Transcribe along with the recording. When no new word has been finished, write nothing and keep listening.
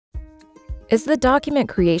Is the document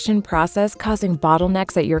creation process causing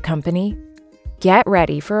bottlenecks at your company? Get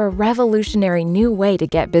ready for a revolutionary new way to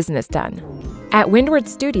get business done. At Windward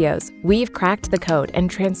Studios, we've cracked the code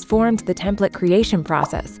and transformed the template creation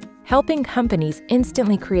process, helping companies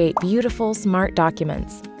instantly create beautiful, smart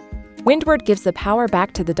documents. Windward gives the power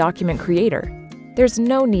back to the document creator. There's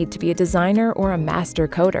no need to be a designer or a master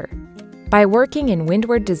coder. By working in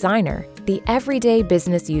Windward Designer, the everyday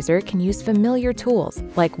business user can use familiar tools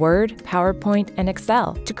like Word, PowerPoint, and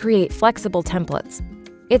Excel to create flexible templates.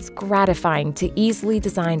 It's gratifying to easily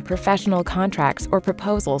design professional contracts or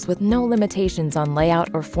proposals with no limitations on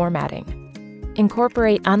layout or formatting.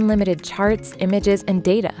 Incorporate unlimited charts, images, and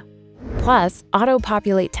data. Plus,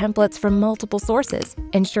 auto-populate templates from multiple sources,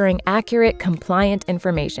 ensuring accurate, compliant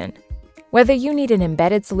information. Whether you need an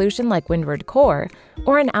embedded solution like Windward Core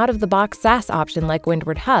or an out-of-the-box SaaS option like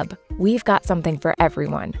Windward Hub, we've got something for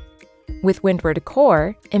everyone. With Windward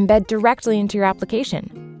Core, embed directly into your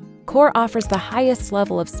application. Core offers the highest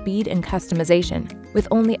level of speed and customization, with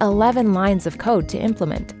only 11 lines of code to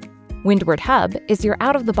implement. Windward Hub is your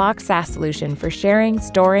out-of-the-box SaaS solution for sharing,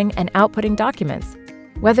 storing, and outputting documents.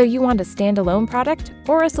 Whether you want a standalone product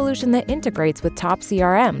or a solution that integrates with top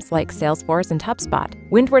CRMs like Salesforce and HubSpot,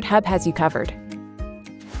 Windward Hub has you covered.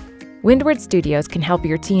 Windward Studios can help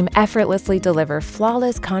your team effortlessly deliver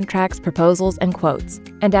flawless contracts, proposals, and quotes.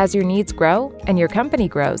 And as your needs grow and your company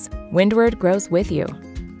grows, Windward grows with you.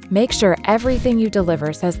 Make sure everything you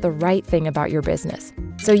deliver says the right thing about your business,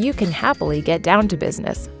 so you can happily get down to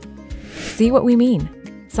business. See what we mean?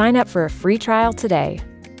 Sign up for a free trial today.